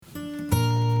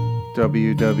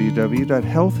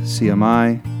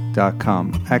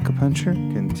www.healthcmi.com. Acupuncture,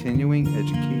 continuing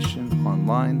education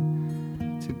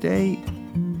online. Today,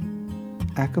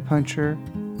 acupuncture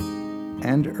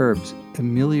and herbs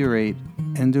ameliorate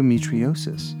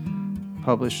endometriosis.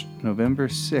 Published November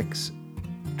 6,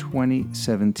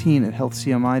 2017 at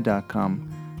healthcmi.com.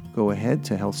 Go ahead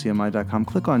to healthcmi.com,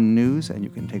 click on news, and you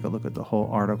can take a look at the whole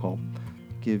article.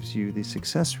 It gives you the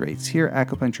success rates. Here,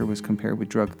 acupuncture was compared with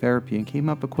drug therapy and came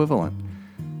up equivalent.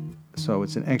 So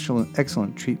it's an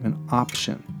excellent treatment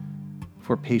option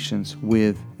for patients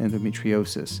with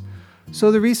endometriosis.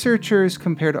 So the researchers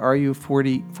compared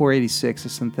RU486, a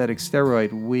synthetic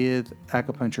steroid, with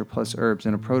acupuncture plus herbs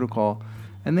in a protocol,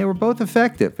 and they were both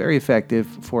effective, very effective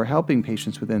for helping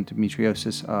patients with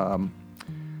endometriosis.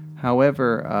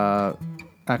 However,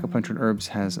 acupuncture and herbs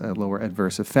has a lower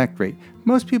adverse effect rate.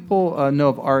 Most people know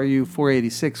of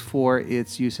RU486 for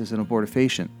its use as an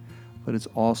abortifacient, but it's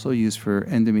also used for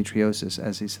endometriosis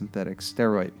as a synthetic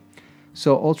steroid.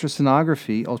 So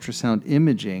ultrasonography, ultrasound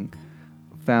imaging,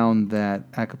 found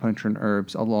that acupuncture and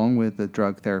herbs, along with the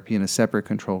drug therapy in a separate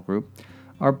control group,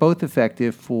 are both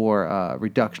effective for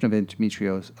reduction of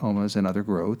endometriomas and other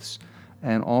growths.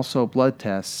 And also blood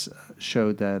tests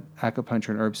showed that acupuncture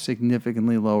and herbs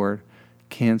significantly lowered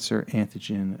cancer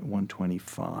antigen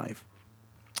 125.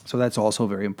 So that's also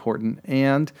very important.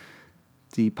 And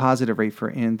the positive rate for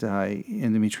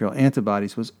anti-endometrial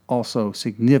antibodies was also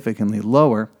significantly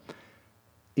lower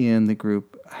in the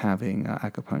group having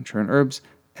acupuncture and herbs.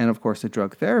 And of course, the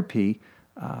drug therapy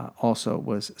also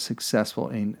was successful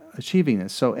in achieving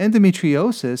this. So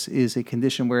endometriosis is a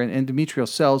condition where endometrial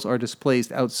cells are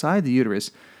displaced outside the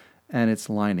uterus and it's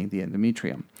lining the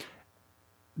endometrium.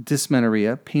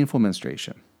 Dysmenorrhea, painful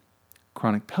menstruation,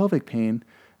 chronic pelvic pain,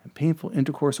 and painful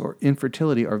intercourse or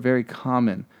infertility are very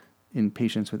common in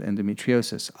patients with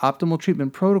endometriosis. Optimal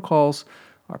treatment protocols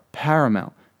are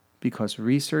paramount because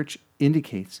research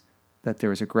indicates that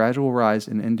there is a gradual rise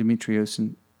in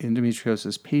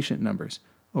endometriosis patient numbers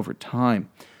over time.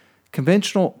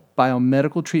 Conventional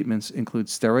biomedical treatments include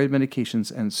steroid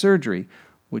medications and surgery,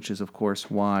 which is, of course,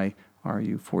 why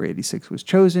RU486 was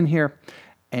chosen here.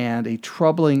 And a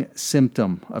troubling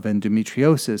symptom of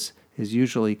endometriosis is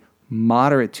usually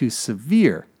moderate to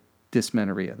severe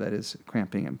dysmenorrhea, that is,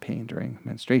 cramping and pain during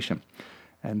menstruation.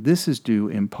 And this is due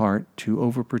in part to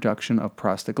overproduction of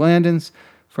prostaglandins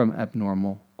from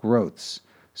abnormal growths.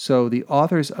 So the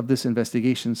authors of this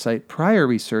investigation cite prior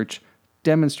research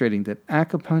demonstrating that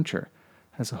acupuncture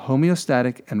has a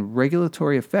homeostatic and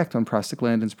regulatory effect on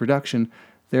prostaglandins production,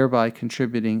 thereby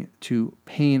contributing to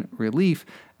pain relief.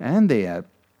 And they add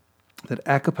that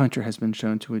acupuncture has been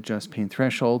shown to adjust pain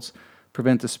thresholds,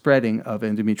 prevent the spreading of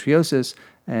endometriosis,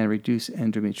 and reduce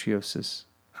endometrioma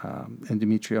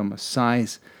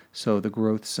size, so the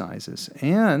growth sizes.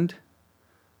 And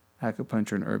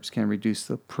acupuncture and herbs can reduce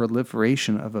the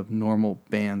proliferation of abnormal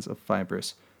bands of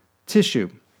fibrous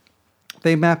tissue.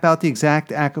 They map out the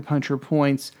exact acupuncture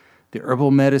points, the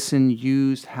herbal medicine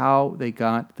used, how they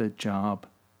got the job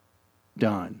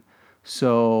done.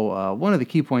 So one of the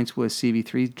key points was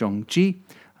CV3 Zhongji,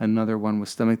 another one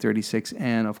was stomach 36,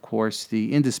 and of course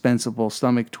the indispensable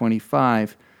stomach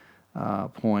 25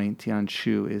 point,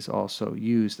 Tianshu, is also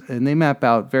used. And they map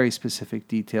out very specific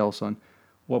details on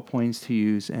what points to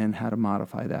use and how to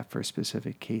modify that for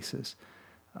specific cases.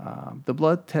 The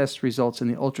blood test results in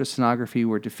the ultrasonography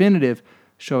were definitive,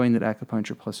 showing that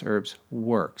acupuncture plus herbs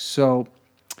works. So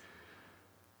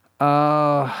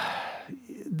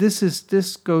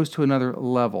this goes to another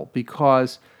level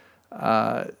because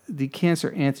the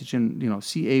cancer antigen,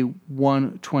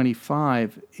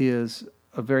 CA125, is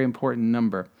a very important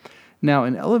number. Now,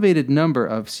 an elevated number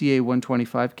of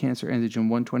CA125, cancer antigen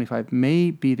 125,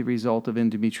 may be the result of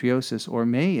endometriosis or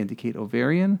may indicate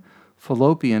ovarian,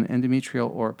 fallopian, endometrial,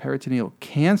 or peritoneal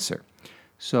cancer.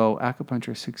 So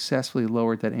acupuncture successfully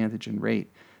lowered that antigen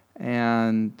rate.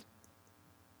 And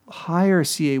higher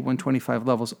CA125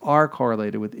 levels are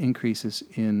correlated with increases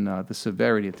in the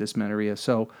severity of dysmenorrhea.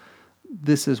 So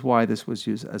this is why this was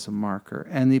used as a marker.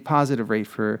 And the positive rate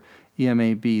for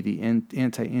EMAB, the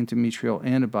anti-endometrial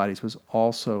antibodies, was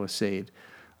also assayed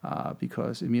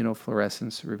because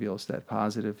immunofluorescence reveals that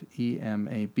positive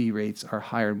EMAB rates are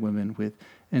higher in women with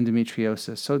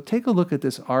endometriosis. So take a look at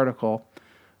this article.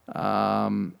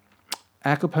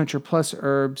 Acupuncture plus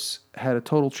herbs had a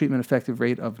total treatment effective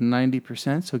rate of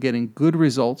 90%, so getting good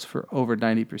results for over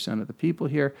 90% of the people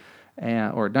here,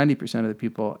 or 90% of the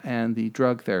people, and the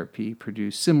drug therapy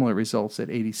produced similar results at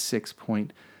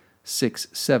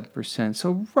 86.67%.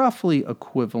 So roughly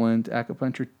equivalent.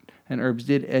 Acupuncture and herbs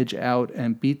did edge out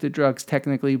and beat the drugs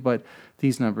technically, but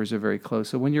these numbers are very close.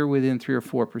 So when you're within 3 or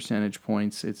 4 percentage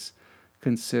points, it's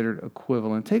considered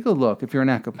equivalent. Take a look. If you're an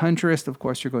acupuncturist, of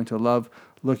course, you're going to love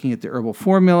looking at the herbal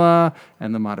formula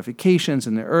and the modifications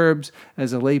and the herbs.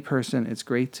 As a layperson, it's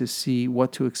great to see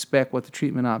what to expect, what the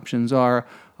treatment options are,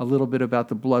 a little bit about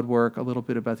the blood work, a little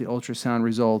bit about the ultrasound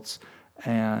results,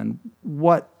 and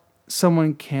what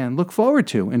someone can look forward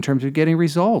to in terms of getting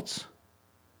results,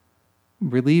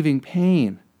 relieving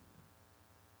pain,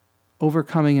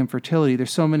 overcoming infertility.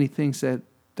 There's so many things that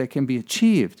can be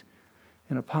achieved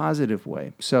in a positive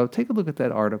way. So take a look at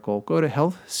that article. Go to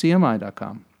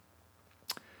healthcmi.com.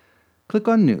 Click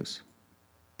on news.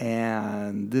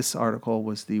 And this article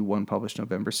was the one published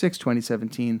November 6,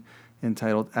 2017,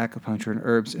 entitled Acupuncture and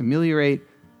Herbs Ameliorate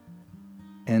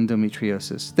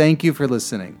Endometriosis. Thank you for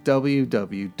listening.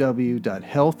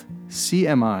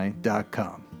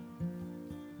 www.healthcmi.com.